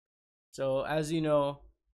So as you know,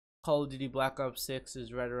 Call of Duty Black Ops 6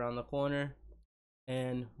 is right around the corner,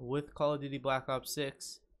 and with Call of Duty Black Ops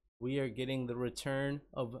 6, we are getting the return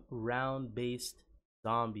of round-based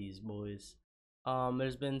zombies, boys.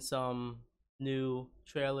 There's been some new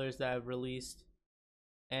trailers that I've released,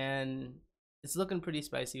 and it's looking pretty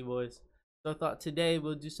spicy, boys. So I thought today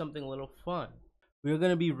we'll do something a little fun. We're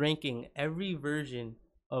gonna be ranking every version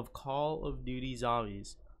of Call of Duty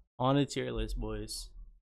Zombies on a tier list, boys.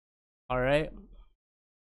 All right,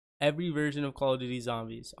 every version of Call of Duty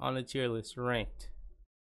Zombies on a tier list ranked.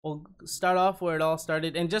 We'll start off where it all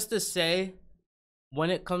started. And just to say, when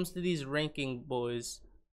it comes to these ranking, boys,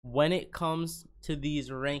 when it comes to these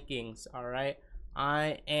rankings, all right,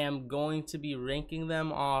 I am going to be ranking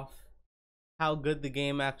them off how good the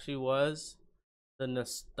game actually was, the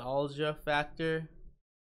nostalgia factor,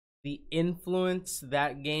 the influence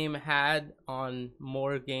that game had on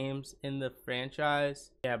more games in the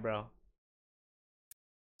franchise. Yeah, bro.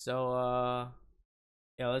 So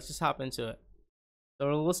yeah, let's just hop into it.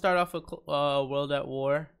 So we'll start off with World at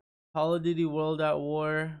War. Call of Duty World at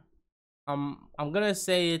War. I'm gonna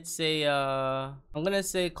say it's a I'm gonna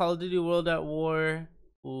say Call of Duty World at War.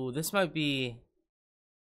 Ooh, this might be,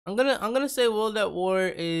 I'm gonna say World at War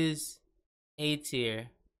is A tier.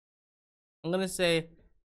 I'm gonna say,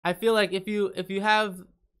 I feel like if you have,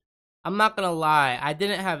 I'm not gonna lie, I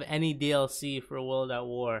didn't have any DLC for World at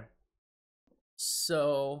War.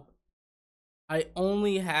 So I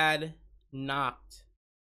only had Nocturne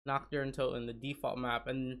Totem, the default map,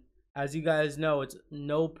 and as you guys know, it's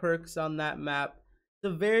no perks on that map.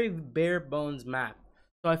 It's a very bare bones map.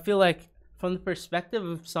 So I feel like from the perspective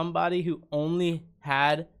of somebody who only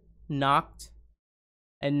had Noct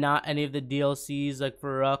and not any of the DLCs like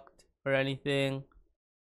Verrucht or anything,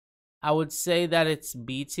 I would say that it's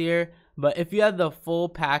B tier. But if you had the full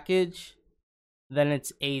package, then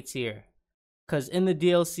it's A tier. Because in the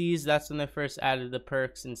DLCs, that's when they first added the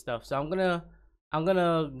perks and stuff. So I'm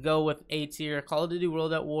gonna go with A tier. Call of Duty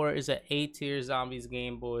World at War is an A tier zombies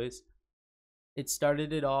game, boys. It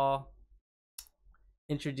started it all.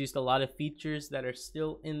 Introduced a lot of features that are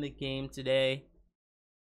still in the game today.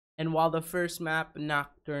 And while the first map,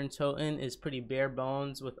 Nocturne Totem, is pretty bare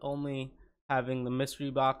bones with only having the mystery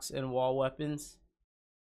box and wall weapons,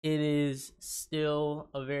 it is still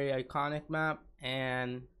a very iconic map.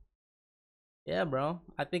 And yeah, bro,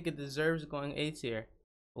 I think it deserves going A tier.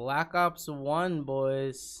 Black Ops 1,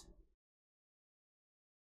 boys.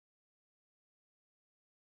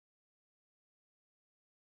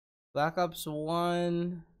 Black Ops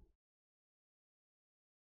 1.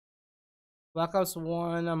 Black Ops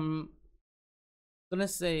 1, I'm gonna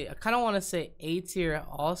say, I kind of want to say A tier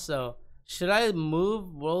also. Should I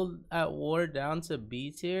move World at War down to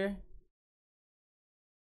B tier?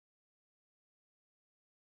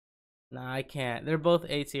 Nah, I can't. They're both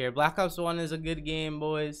A tier. Black Ops 1 is a good game,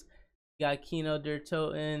 boys. You got Kino der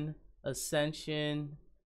Toten, Ascension,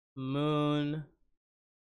 Moon,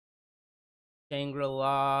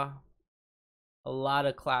 Shangri-La. A lot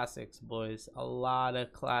of classics, boys. A lot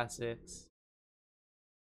of classics.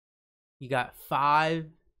 You got five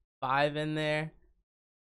in there.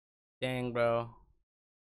 Dang, bro.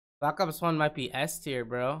 Black Ops 1 might be S tier,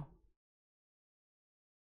 bro.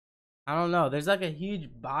 I don't know. There's like a huge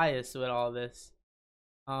bias with all this.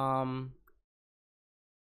 Black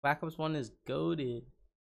Ops 1 is goated.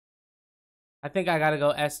 I think I gotta go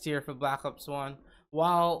S tier for Black Ops 1.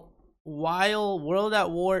 While World at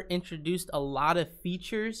War introduced a lot of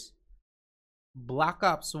features, Black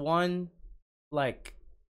Ops 1 like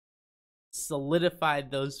solidified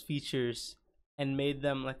those features and made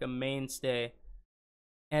them like a mainstay.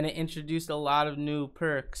 And it introduced a lot of new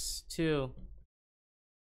perks too.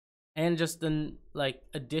 And just the like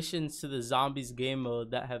additions to the zombies game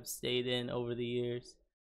mode that have stayed in over the years.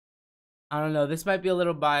 I don't know, this might be a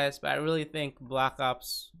little biased, but I really think Black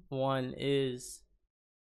Ops 1 is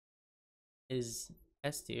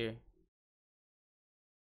S tier.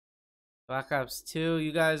 Black Ops 2,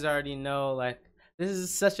 you guys already know, like, this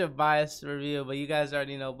is such a biased review, but you guys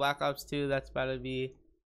already know Black Ops 2, that's about to be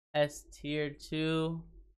S tier 2.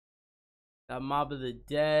 Got Mob of the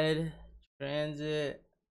Dead, Transit,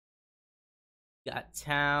 got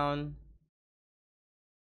Town,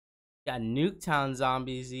 got Nuketown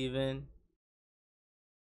Zombies even,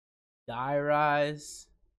 Die Rise,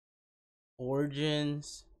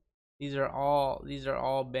 Origins. These are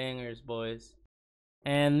all bangers, boys.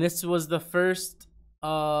 And this was the first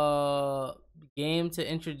game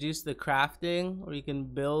to introduce the crafting where you can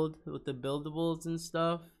build with the buildables and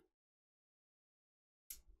stuff.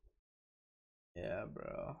 Yeah,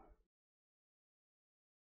 bro.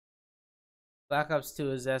 Black Ops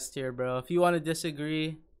 2 is S tier, bro. If you want to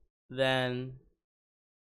disagree, then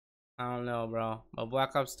I don't know, bro. But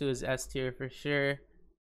Black Ops 2 is S tier for sure.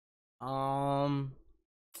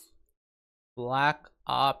 Black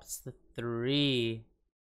Ops 3.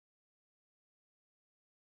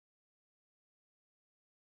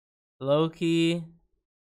 Low-key.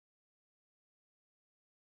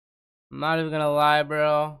 I'm not even gonna lie,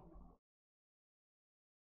 bro.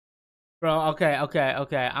 Bro,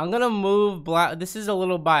 okay. I'm gonna move Black. This is a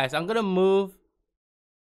little biased. I'm gonna move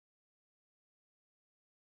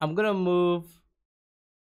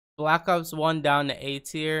Black Ops 1 down to A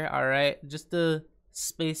tier, alright? Just to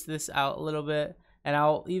space this out a little bit. And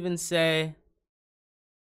I'll even say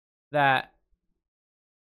that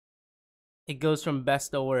it goes from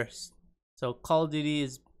best to worst. So Call of Duty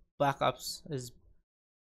is Black Ops is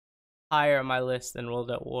higher on my list than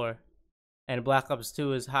World at War. And Black Ops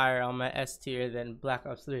 2 is higher on my S tier than Black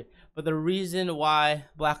Ops 3. But the reason why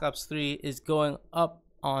Black Ops 3 is going up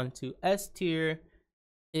onto S tier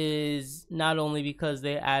is not only because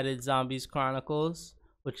they added Zombies Chronicles,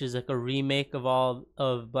 which is like a remake of all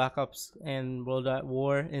of Black Ops and World at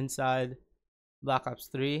War inside Black Ops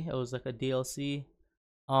 3. It was like a DLC.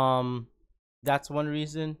 That's one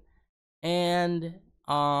reason. And it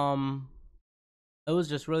was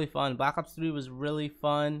just really fun. Black Ops 3 was really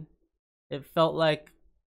fun. It felt like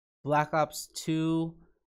Black Ops 2,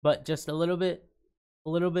 but just a little bit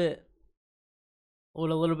with a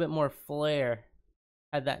little bit more flair.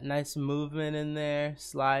 Had that nice movement in there,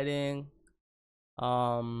 sliding.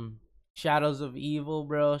 Shadows of Evil,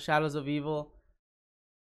 bro. Shadows of Evil.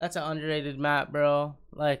 That's an underrated map, bro.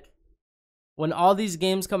 Like, when all these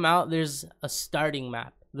games come out, there's a starting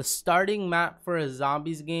map. The starting map for a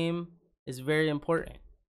zombies game is very important.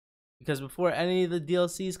 Because before any of the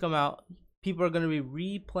DLCs come out, people are going to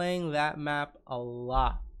be replaying that map a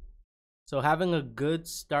lot. So having a good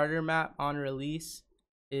starter map on release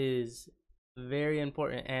is very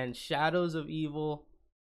important. And Shadows of Evil,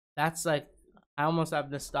 that's like, I almost have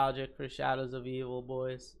nostalgic for Shadows of Evil,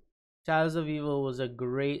 boys. Shadows of Evil was a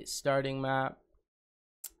great starting map.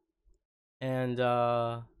 And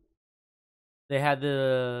they had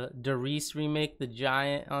the Reese remake, the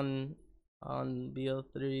Giant on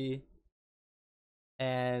BO3.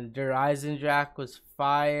 And Der Eisendrache was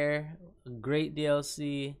fire. Great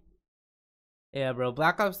DLC. Yeah, bro.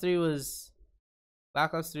 Black Ops 3 was it.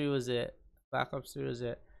 Black Ops 3 was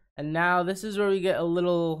it. And now this is where we get a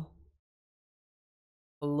little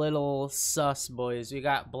sus, boys. We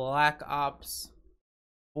got Black Ops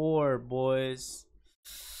 4, boys.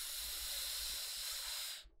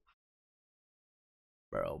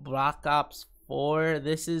 Bro, Black Ops 4,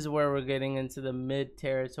 this is where we're getting into the mid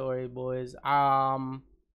territory, boys. What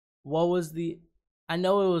was I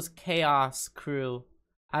know it was Chaos Crew.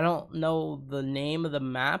 I don't know the name of the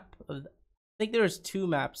map. I think there was 2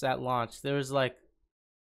 maps at launch. There was like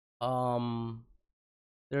the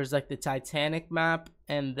Titanic map,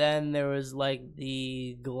 and then there was like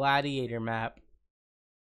the Gladiator map.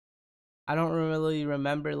 I don't really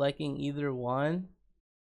remember liking either one.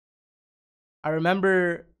 I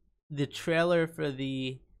remember the trailer for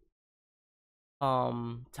the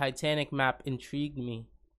Titanic map intrigued me,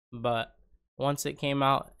 but once it came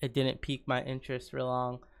out, it didn't pique my interest for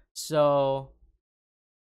long. So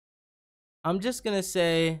I'm just gonna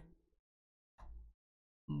say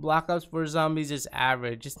Black Ops 4 Zombies is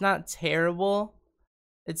average. It's not terrible.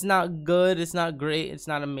 It's not good. It's not great. It's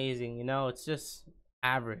not amazing. You know, it's just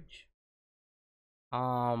average.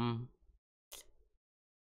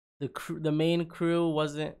 The main crew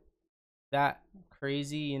wasn't that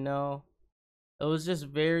crazy, you know. It was just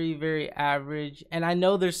very, very average. And I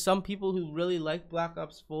know there's some people who really like Black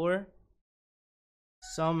Ops 4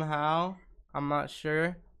 somehow. I'm not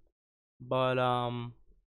sure, but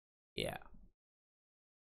yeah.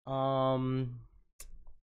 All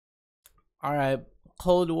right,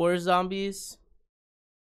 Cold War Zombies,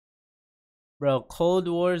 bro. Cold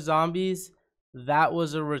War Zombies, that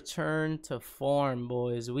was a return to form,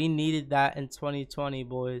 boys. We needed that in 2020,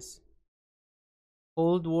 boys.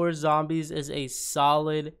 Cold War Zombies is a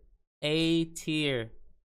solid A tier.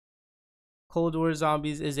 Cold War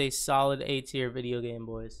Zombies is a solid A tier video game,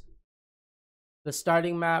 boys. The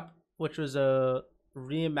starting map, which was a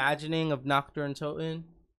reimagining of Nocturne Toten,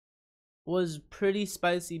 was pretty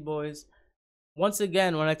spicy, boys. Once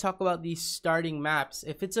again, when I talk about these starting maps,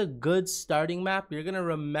 if it's a good starting map, you're going to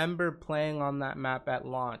remember playing on that map at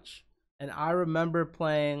launch. And I remember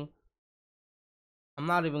playing, I'm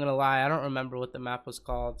not even going to lie, I don't remember what the map was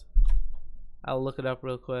called. I'll look it up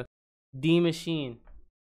real quick. D Machine.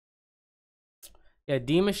 Yeah,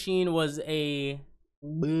 D Machine was a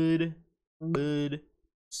good good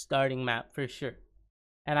starting map for sure.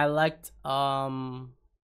 And I liked all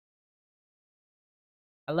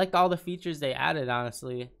the features they added,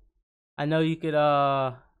 honestly. I know you could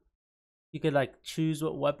like choose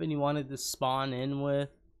what weapon you wanted to spawn in with,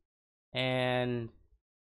 and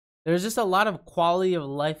there's just a lot of quality of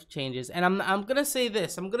life changes. And I'm gonna say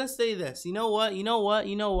this. You know what?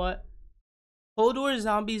 Cold War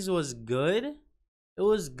Zombies was good. It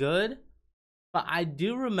was good, but I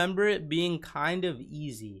do remember it being kind of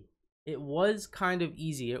easy. It was kind of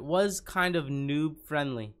easy. It was kind of noob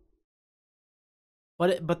friendly.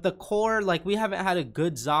 But the core, like, we haven't had a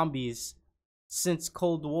good zombies since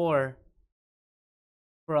Cold War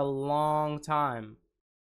for a long time.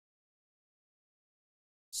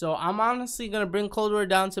 So I'm honestly gonna bring Cold War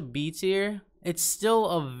down to B tier. It's still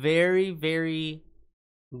a very, very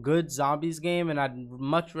good zombies game, and I'd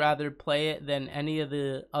much rather play it than any of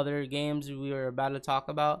the other games we were about to talk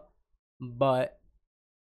about. But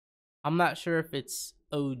I'm not sure if it's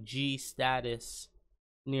OG status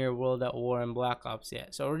near World at War and Black Ops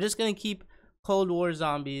yet. So we're just gonna keep Cold War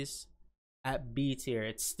Zombies at B tier.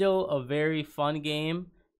 It's still a very fun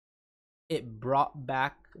game. It brought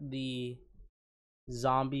back the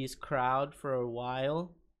zombies crowd for a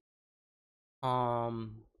while.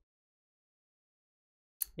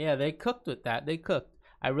 Yeah, they cooked with that. They cooked.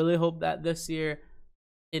 I really hope that this year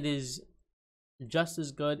it is just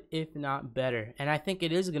as good, if not better. And I think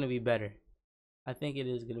it is gonna be better. I think it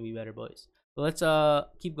is gonna be better, boys. But let's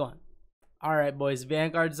keep going. All right, boys.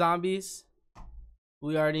 Vanguard Zombies.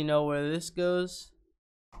 We already know where this goes.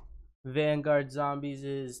 Vanguard Zombies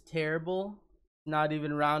is terrible. Not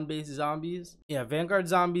even round-based zombies. Yeah, Vanguard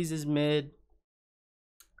Zombies is mid.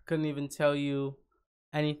 Couldn't even tell you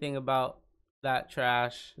anything about that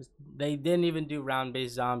trash. They didn't even do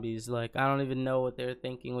round-based zombies. Like, I don't even know what they're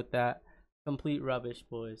thinking with that. Complete rubbish,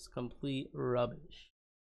 boys. Complete rubbish.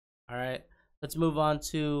 All right, let's move on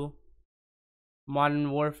to Modern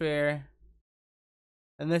Warfare.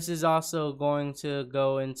 And this is also going to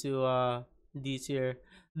go into D tier.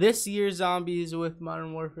 This year's zombies with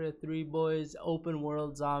Modern Warfare 3, boys. Open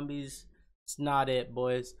world zombies. It's not it,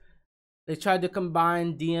 boys. They tried to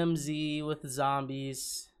combine DMZ with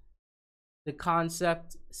zombies. The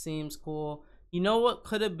concept seems cool. You know what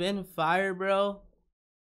could have been fire, bro?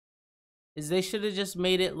 Is they should have just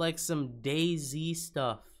made it like some DayZ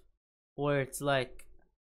stuff. Where it's like,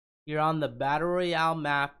 you're on the Battle Royale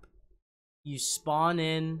map. You spawn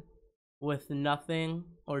in with nothing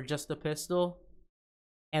or just a pistol.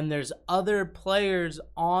 And there's other players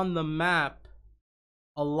on the map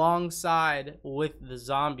alongside with the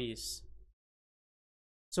zombies.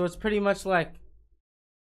 So it's pretty much like,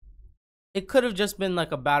 it could have just been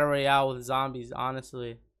like a Battle Royale with zombies,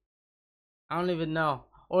 honestly. I don't even know.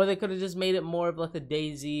 Or they could have just made it more of like a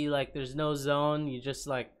DayZ, like there's no zone, you just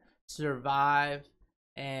like survive.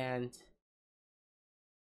 And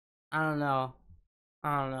I don't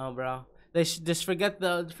know, bro. They should just forget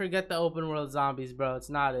the open world zombies, bro. It's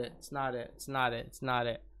not it. It's not it. It's not it. It's not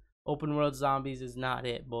it. Open world zombies is not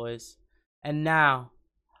it, boys. And now,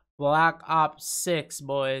 Black Ops 6,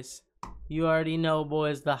 boys. You already know,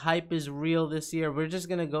 boys. The hype is real this year. We're just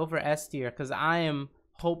gonna go for S tier because I am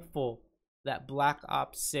hopeful that Black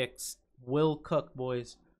Ops 6 will cook,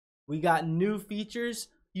 boys. We got new features.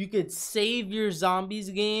 You could save your zombies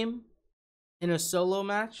game in a solo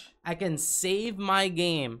match. I can save my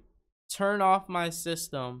game, turn off my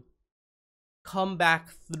system, come back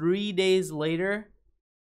 3 days later,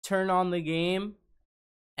 turn on the game,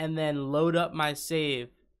 and then load up my save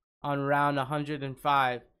on round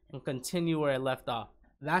 105 and continue where I left off.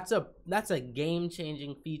 That's a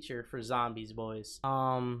game-changing feature for zombies, boys.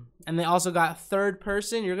 And they also got third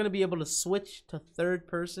person. You're gonna be able to switch to third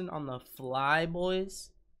person on the fly,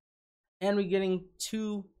 boys. And we're getting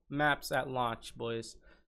 2 maps at launch, boys.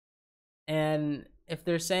 And if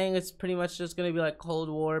they're saying it's pretty much just gonna be like Cold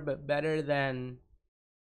War but better, then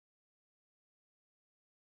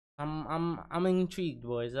I'm intrigued,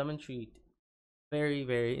 boys. I'm intrigued. Very,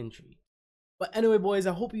 very intrigued. But anyway, boys,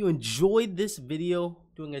 I hope you enjoyed this video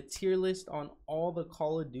doing a tier list on all the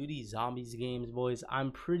Call of Duty Zombies games, boys.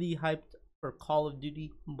 I'm pretty hyped for Call of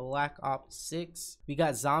Duty Black Ops 6. We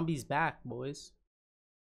got zombies back, boys.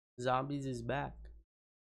 Zombies is back.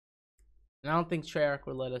 And I don't think Treyarch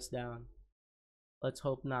will let us down. Let's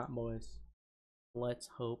hope not, boys. Let's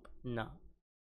hope not.